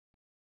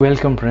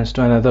Welcome friends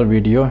to another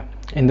video.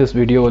 In this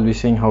video we'll be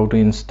seeing how to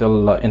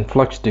install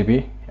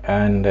InfluxDB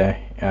and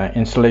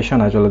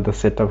installation as well as the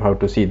setup. How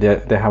to see they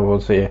have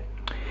also a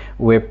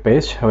web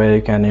page where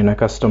you can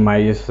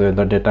customize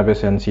the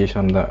database and see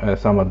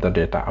some of the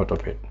data out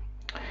of it.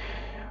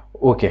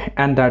 Okay,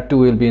 and that too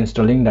will be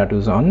installing that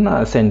is on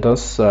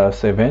CentOS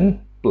 7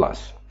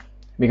 Plus,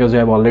 because you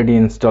have already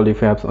installed.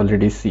 If you have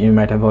already seen, you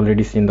might have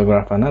already seen the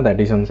Grafana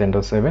that is on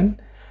CentOS 7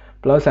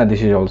 Plus, and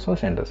this is also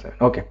CentOS 7.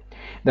 Okay,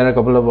 there are a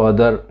couple of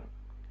other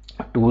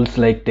tools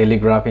like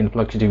Telegraph,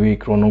 InfluxDB,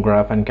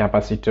 Chronograph, and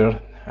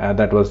Capacitor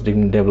that was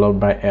developed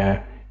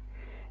by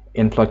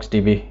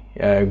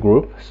InfluxDB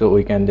group. So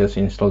we can just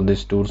install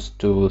these tools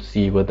to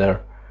see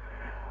whether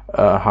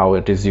how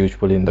it is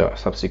useful in the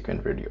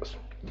subsequent videos.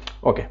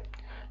 Okay,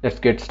 let's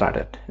get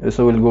started.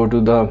 So we'll go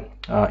to the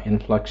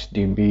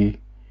InfluxDB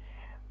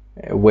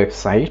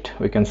website.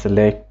 We can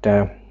select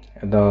the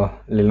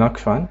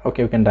Linux one.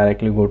 Okay, we can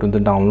directly go to the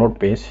download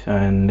page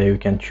and you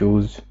can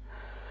choose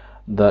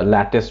the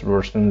latest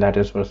version.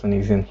 Latest version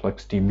is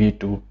InfluxDB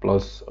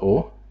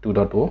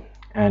 2.0,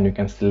 and you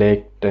can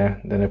select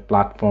then a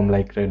platform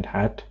like Red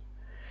Hat.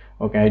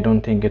 Okay, I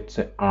don't think it's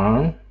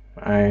ARM.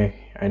 I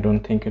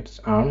don't think it's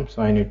ARM,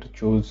 so I need to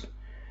choose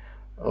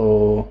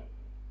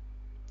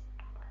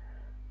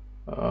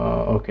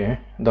okay,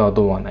 the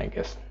other one, I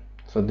guess.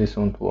 So this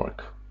won't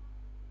work.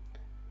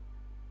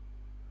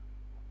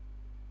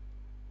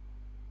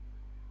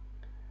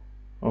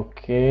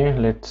 Okay,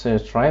 let's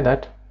try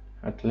that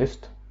at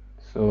least.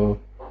 So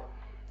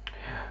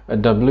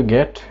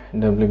wget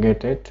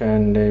it,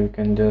 and you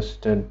can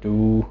just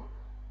do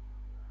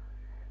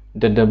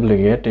the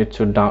wget. It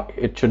should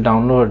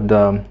download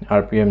the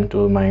RPM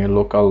to my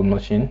local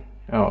machine.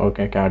 Oh,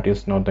 okay, cat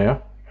is not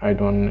there. I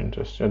don't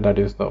interested. That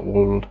is the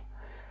old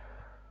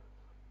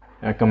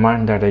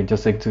command that I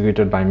just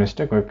executed by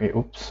mistake. Okay,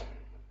 oops.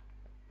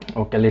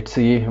 Okay, let's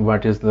see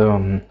what is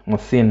the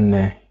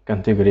machine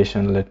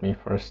configuration. Let me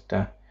first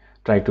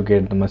try to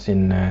get the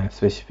machine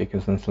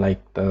specifications like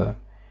the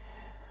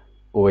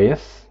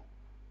OS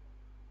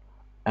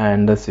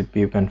and the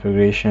CPU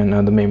configuration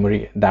and the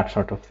memory, that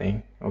sort of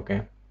thing.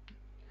 Okay,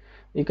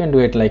 you can do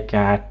it like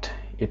cat.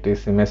 It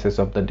is a message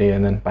of the day,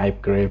 and then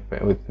pipe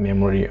grep with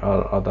memory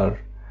or other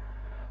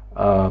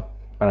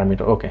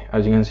parameter. Okay,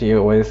 as you can see,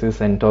 OS is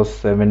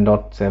CentOS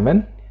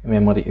 7.7,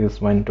 memory is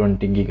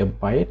 120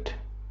 GB,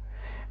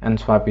 and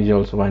swap is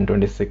also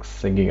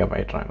 126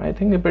 GB RAM. I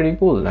think they're pretty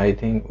cool. I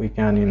think we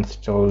can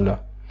install the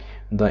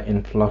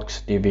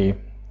InfluxDB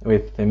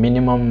with a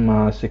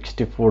minimum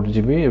 64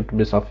 GB. It would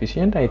be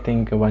sufficient. I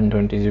think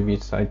 120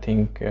 GB, I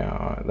think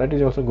that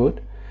is also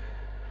good.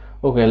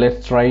 Okay,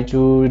 let's try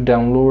to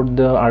download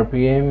the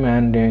RPM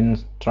and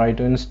then try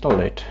to install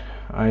it.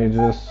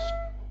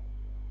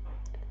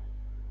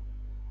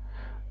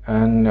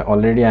 And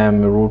already I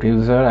am a root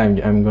user.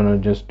 I'm gonna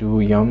just do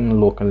yum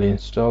local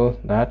install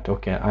that.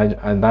 Okay,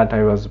 that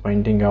I was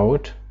pointing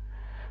out.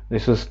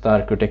 This is the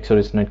architecture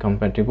is not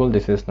compatible.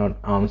 This is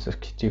not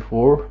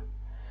ARM64.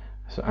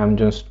 So I'm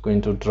just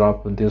going to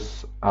drop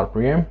this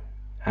RPM.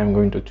 I'm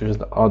going to choose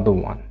the other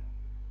one.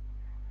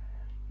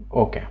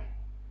 Okay,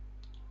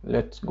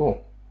 let's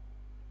go.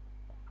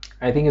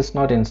 I think it's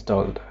not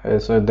installed,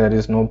 so there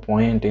is no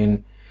point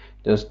in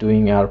just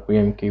doing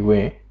RPM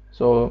QA.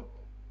 So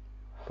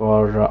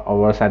for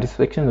our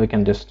satisfaction, we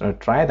can just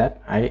try that.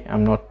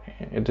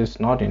 It is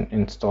not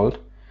installed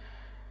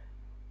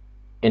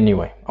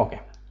anyway. Okay,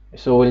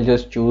 so we'll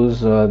just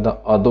choose the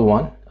other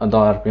one, the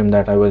RPM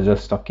that I was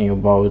just talking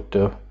about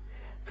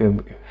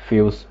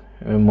few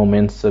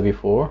moments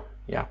before.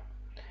 Yeah,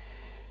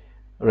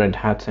 Red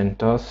Hat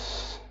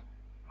CentOS.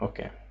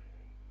 Okay,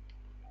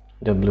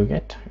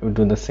 wget. We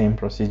do the same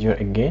procedure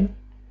again.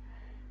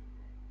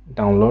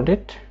 Download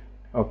it.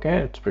 Okay,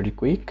 it's pretty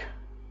quick,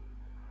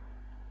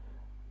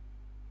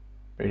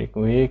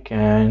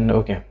 and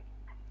okay,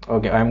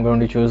 I'm going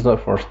to choose the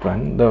first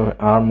one, the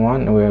ARM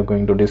one. We are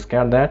going to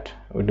discard that.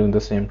 We do the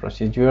same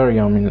procedure.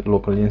 Yum in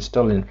local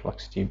install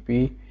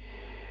InfluxDB.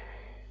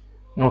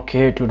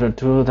 Okay, the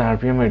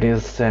RPM, it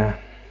is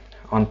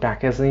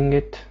unpackaging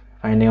it,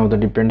 finding out the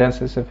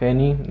dependencies if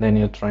any, then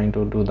you're trying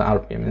to do the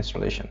RPM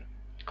installation.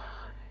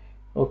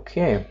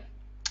 Okay,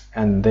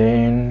 and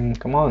then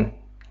come on,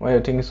 why are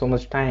you taking so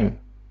much time?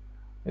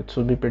 It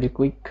should be pretty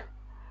quick.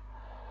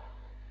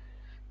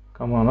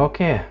 Come on.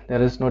 Okay,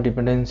 there is no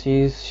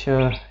dependencies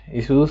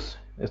issues.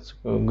 It's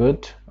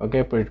good.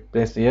 Okay,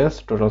 press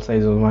yes. Total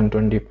size is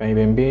 125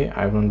 MB.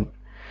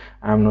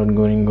 I'm not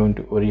going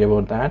to worry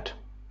about that.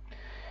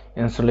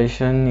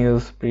 Installation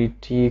is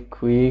pretty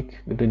quick.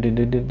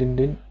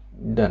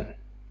 Done.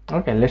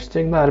 Okay, let's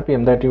check the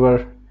RPM that you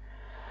were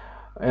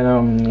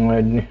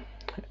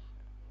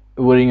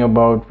worrying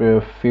about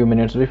a few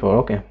minutes before.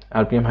 Okay,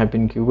 RPM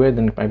 -QA,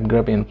 then pipe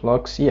grep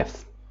influx.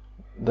 Yes,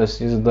 this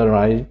is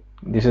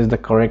the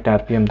correct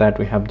RPM that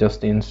we have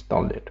just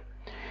installed it.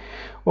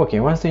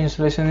 Okay, once the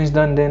installation is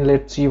done, then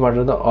let's see what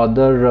are the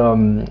other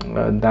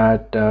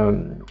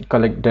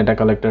data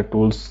collector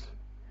tools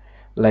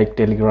like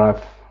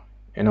Telegraph,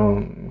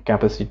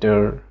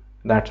 Capacitor,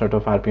 that sort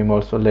of RPM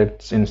also.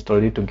 Let's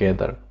install it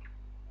together.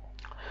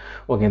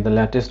 Okay, the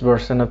latest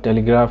version of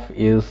Telegraph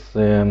is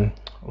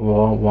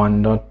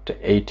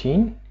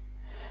 1.18.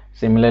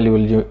 Similarly,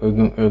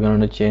 we're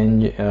going to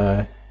change,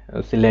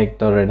 select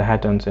the Red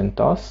Hat on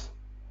CentOS,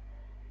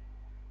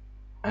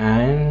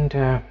 and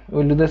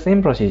we'll do the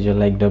same procedure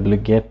like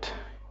wget.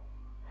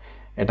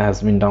 It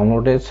has been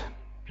downloaded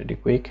pretty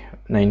quick.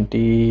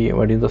 90,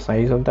 what is the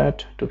size of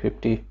that?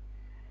 250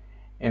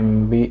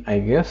 MB, I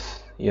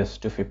guess. Yes,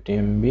 250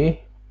 MB.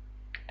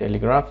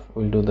 Telegraph.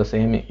 We'll do the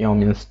same.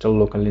 Yum install,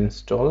 local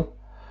install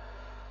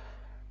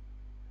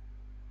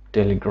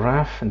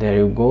Telegraph. There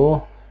you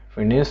go.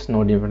 Finish.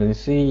 No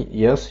dependency.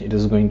 Yes, it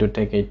is going to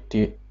take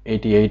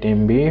 88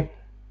 MB.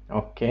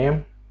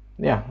 Okay,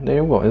 yeah, there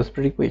you go. It's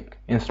pretty quick.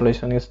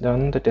 Installation is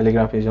done. The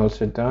Telegraph is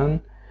also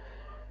done.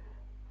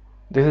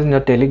 This is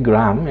not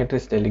Telegram, it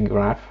is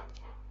Telegraph.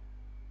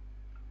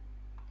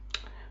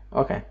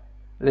 Okay,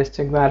 let's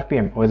check the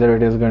RPM, whether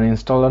it is going to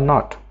install or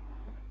not.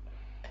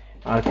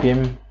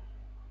 RPM,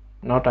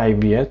 not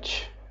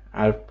IBH,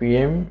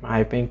 RPM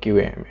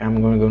 -QA.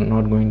 I'm not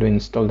going to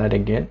install that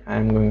again.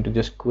 I'm going to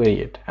just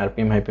query it.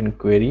 RPM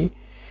 -query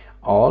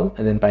all,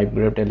 and then pipe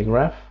grep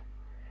Telegraph.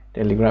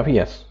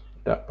 Yes,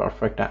 the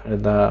perfect.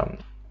 The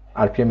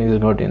RPM is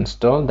not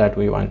installed that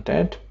we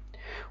wanted.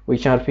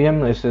 Which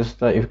RPM? This is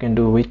the, you can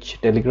do which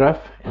Telegraph,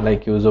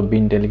 like use of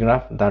bin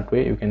Telegraph. That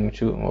way you can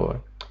choose, or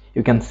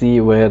you can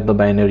see where the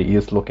binary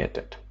is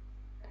located.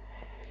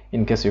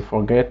 In case you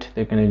forget,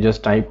 you can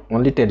just type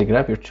only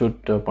Telegraph. It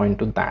should point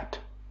to that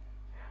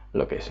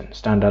location,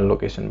 standard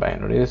location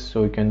binaries.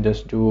 So you can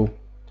just do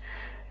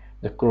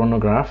the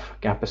chronograph,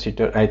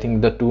 capacitor. I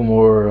think the two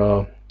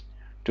more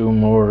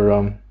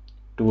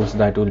tools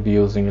that we'll be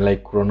using,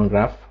 like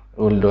chronograph,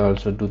 will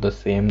also do the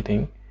same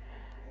thing.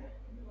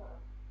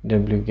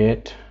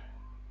 wget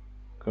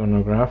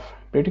chronograph,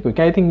 pretty quick.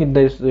 I think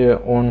this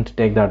won't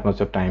take that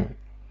much of time.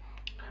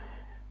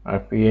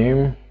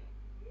 RPM,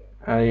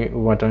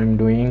 what I'm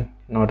doing,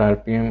 not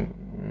RPM.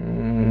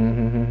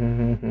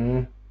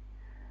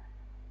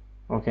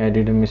 Okay, I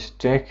did a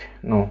mistake.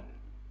 No,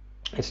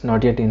 it's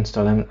not yet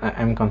installed.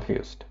 I'm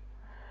confused.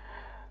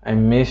 I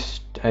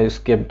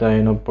skipped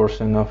the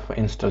portion of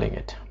installing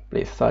it.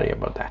 Please, sorry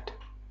about that.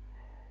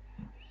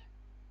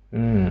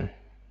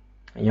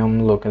 Yum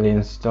locally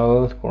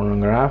install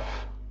chronograph.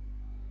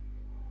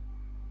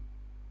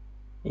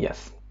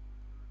 Yes,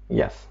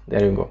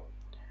 there you go.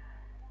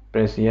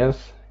 Press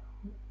yes.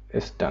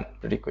 It's done.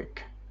 Pretty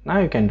quick. Now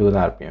you can do the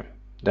RPM.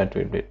 That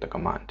will be the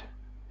command.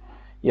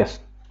 Yes.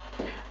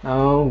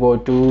 Now go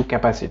to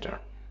capacitor.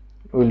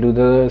 We'll do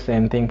the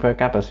same thing for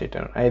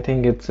capacitor. I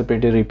think it's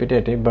pretty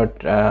repetitive,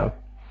 but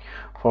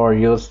for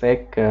your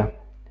sake,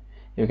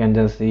 you can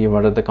just see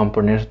what are the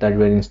components that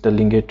we're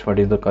installing it, what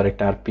is the correct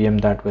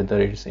RPM, that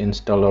whether it's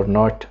installed or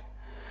not,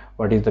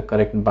 what is the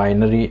correct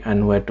binary,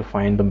 and where to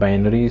find the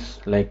binaries,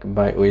 like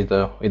with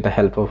the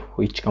help of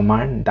which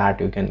command.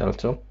 That you can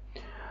also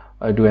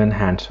do an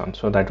hands-on,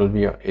 so that will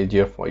be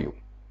easier for you.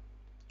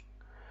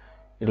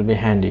 It will be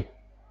handy.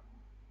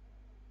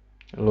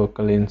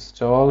 Local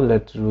install.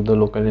 Let's do the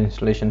local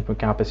installation for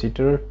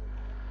capacitor.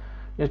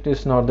 It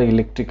is not the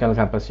electrical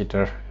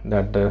capacitor,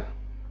 that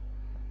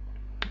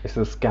this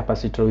is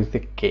capacitor with a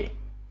K.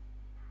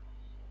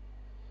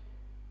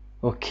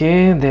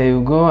 Okay, there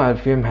you go.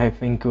 RPM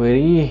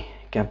 -query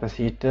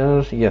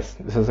capacitor. Yes,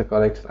 this is the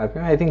correct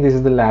RPM. I think this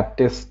is the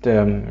latest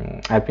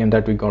RPM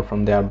that we got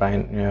from their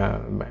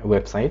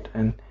website.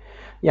 And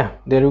yeah,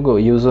 there you go.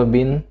 User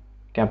bin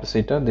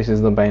capacitor. This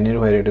is the binary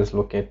where it is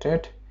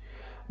located.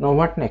 Now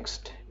what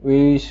next?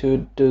 We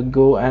should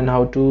go and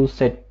how to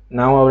set.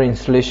 Now our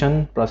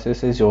installation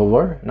process is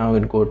over. Now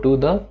we'll go to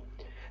the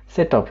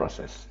setup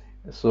process.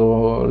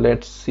 So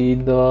let's see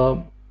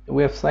the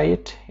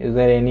website. Is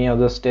there any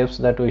other steps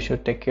that we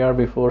should take care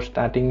before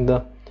starting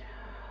the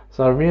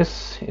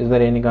service? Is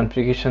there any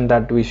configuration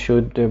that we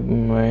should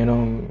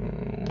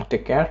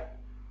take care?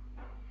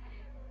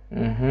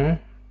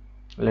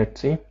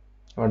 Let's see,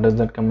 what does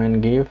that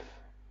command give?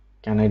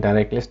 Can I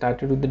directly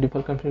start it with the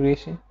default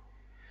configuration?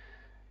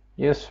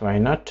 Yes, why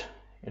not?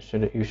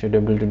 You should be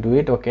able to do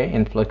it. Okay,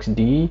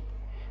 InfluxDB.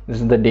 This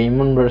is the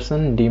daemon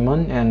version,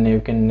 and you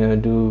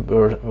can do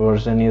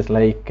version is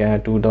like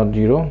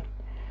 2.0.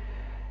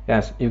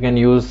 Yes, you can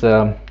use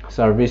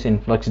service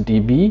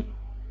InfluxDB.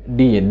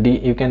 D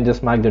you can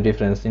just mark the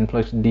difference.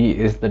 InfluxDB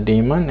is the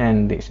daemon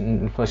and this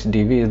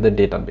InfluxDB is the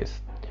database.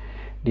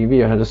 DB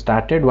you have to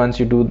start it. Once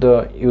you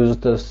use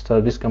the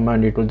service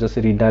command, it will just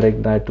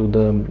redirect that to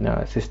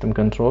the system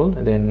control.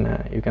 Then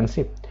you can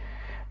see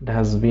it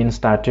has been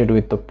started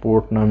with the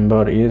port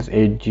number is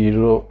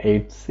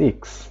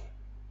 8086.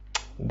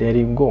 There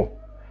you go.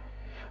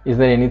 Is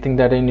there anything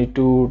that I need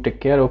to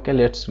take care? Okay,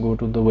 let's go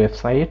to the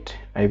website.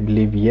 I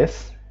believe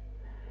yes,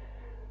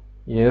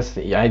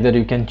 either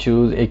you can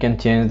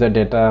change the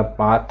data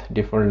path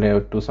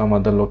default to some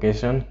other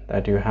location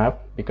that you have,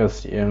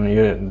 because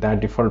that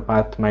default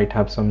path might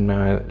have some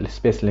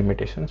space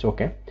limitations.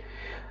 Okay,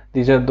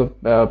 These are the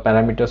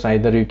parameters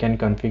either you can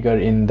configure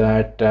in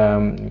that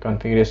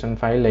configuration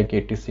file like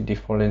etc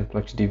default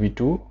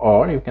InfluxDB2,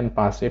 or you can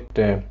pass it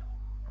to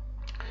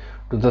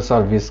the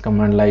service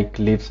command like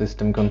leave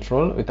system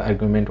control with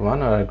argument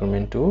 1 or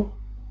argument 2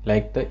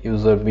 like the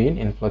user bin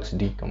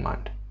influxd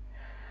command.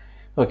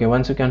 Okay,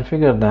 once you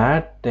configure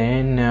that,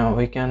 then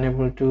we can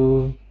able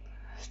to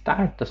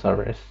start the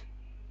service.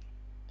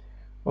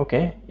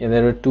 Okay, yeah,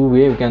 there are two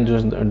ways. We can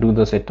just do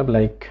the setup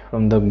like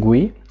from the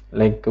GUI,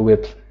 like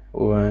with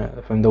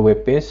from the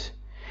web page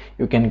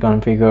you can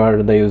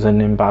configure the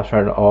username,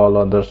 password, all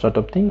other sort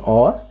of thing,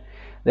 or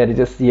there is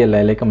a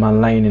CLI like a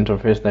command line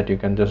interface that you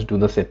can just do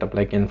the setup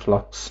like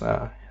influx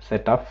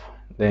setup.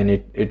 Then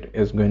it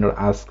is going to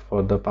ask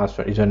for the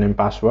password, username,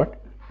 password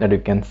that you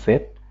can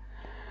set.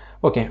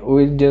 Okay,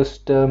 we're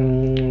just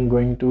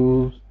going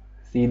to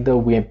see the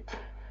web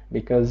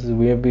because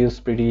web is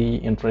pretty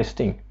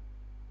interesting.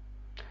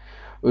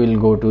 We'll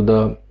go to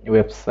the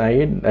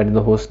website, that is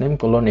the hostname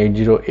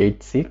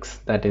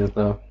 :8086, that is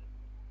the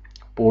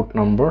port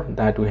number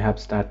that we have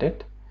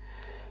started.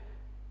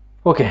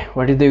 Okay,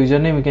 what is the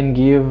username? We can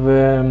give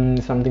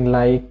something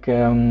like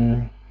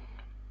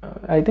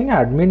I think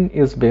admin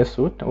is best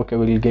suit. Okay,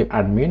 we'll give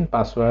admin.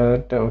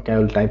 Password, okay, I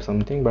will type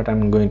something, but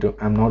I'm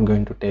not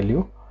going to tell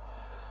you.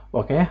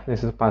 Okay,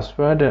 this is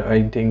password.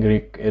 I think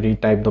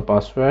retype the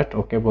password.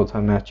 Okay, both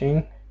are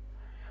matching.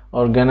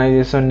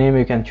 Organization name,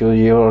 you can choose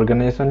your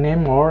organization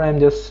name, or I'm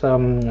just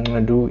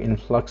do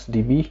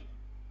InfluxDB,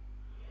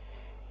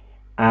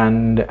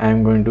 and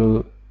I'm going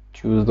to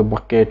choose the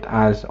bucket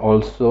as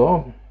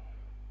also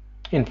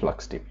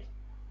InfluxDB.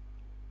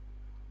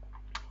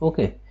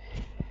 Okay,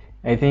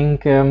 I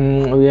think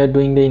we are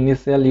doing the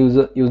initial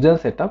user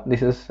setup.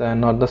 This is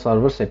not the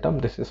server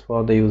setup, this is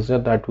for the user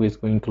that who is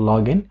going to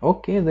log in.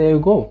 Okay, there you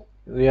go,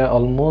 we are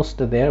almost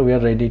there, we are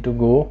ready to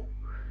go.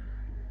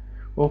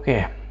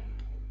 Okay,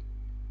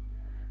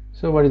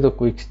 so what is the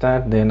quick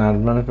start, then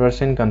advanced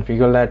version,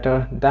 configure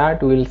later,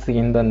 that we'll see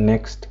in the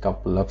next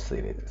couple of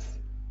series.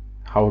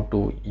 How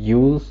to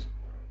use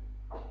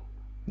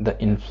the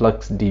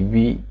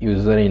InfluxDB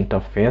user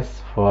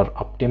interface for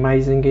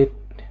optimizing it,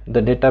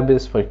 the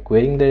database, for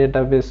querying the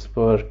database,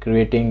 for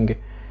creating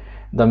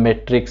the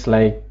metrics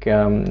like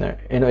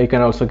you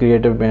can also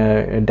create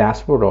a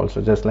dashboard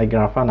also, just like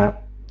Grafana.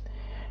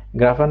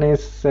 Grafana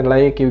is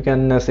like you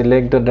can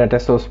select the data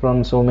source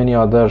from so many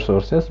other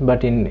sources,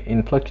 but in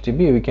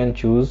InfluxDB we can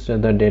choose the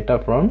data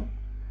from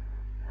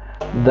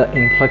the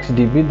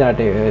InfluxDB, that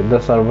the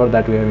server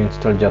that we have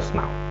installed just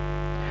now.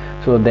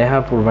 So they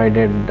have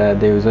provided the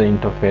user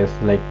interface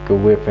like a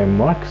web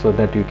framework, so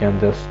that you can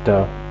just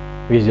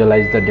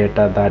visualize the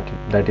data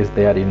that is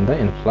there in the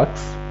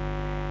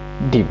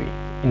InfluxDB.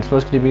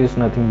 InfluxDB is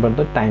nothing but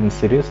the time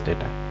series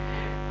data.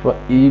 For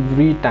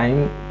every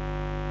time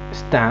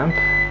stamp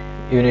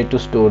you need to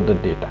store the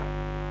data,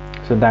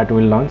 so that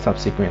will learn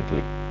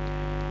subsequently.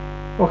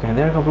 Okay,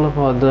 there are a couple of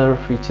other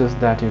features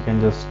that you can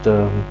just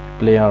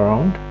play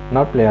around,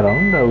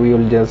 we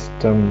will just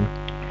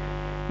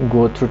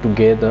go through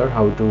together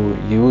how to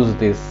use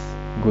this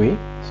GUI.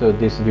 So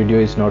this video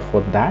is not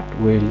for that,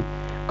 we'll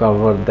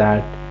cover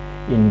that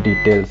in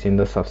details in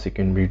the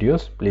subsequent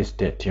videos. Please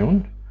stay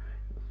tuned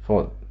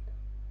for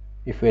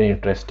if you're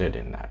interested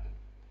in that.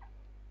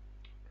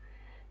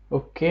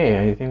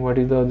 Okay, I think what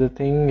is the other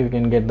thing, you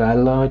can get the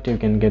alert, you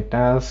can get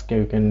task,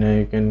 you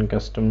can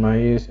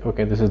customize.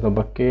 Okay, this is the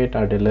bucket,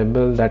 RD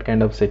label, that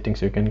kind of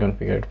settings you can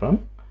configure it from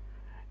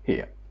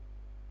here.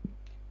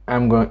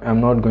 I'm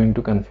not going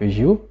to confuse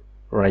you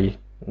right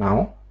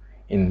now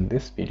in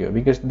this video,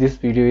 because this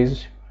video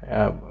is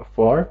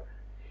for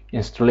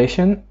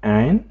installation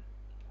and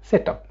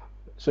setup.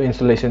 So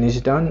installation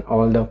is done,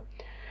 all the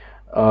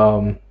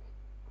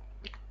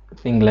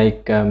thing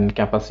like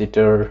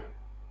capacitor,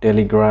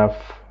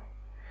 telegraph,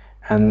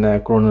 and the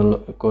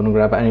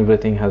chronograph and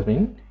everything has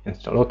been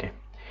installed. Okay,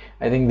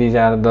 I think these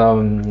are the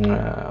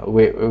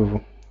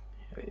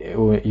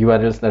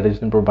URLs that has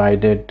been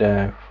provided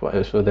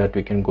so that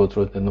we can go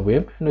through it in the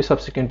web, and we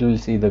subsequently will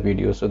see the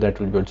video, so that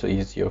will be also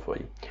easier for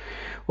you.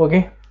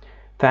 Okay,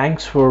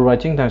 thanks for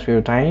watching, thanks for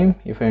your time.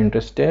 If you're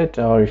interested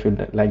or if you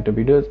like the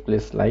videos,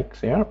 please like,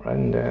 share,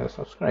 and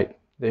subscribe.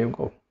 There you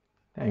go.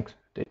 Thanks,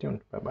 stay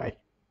tuned, bye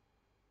bye.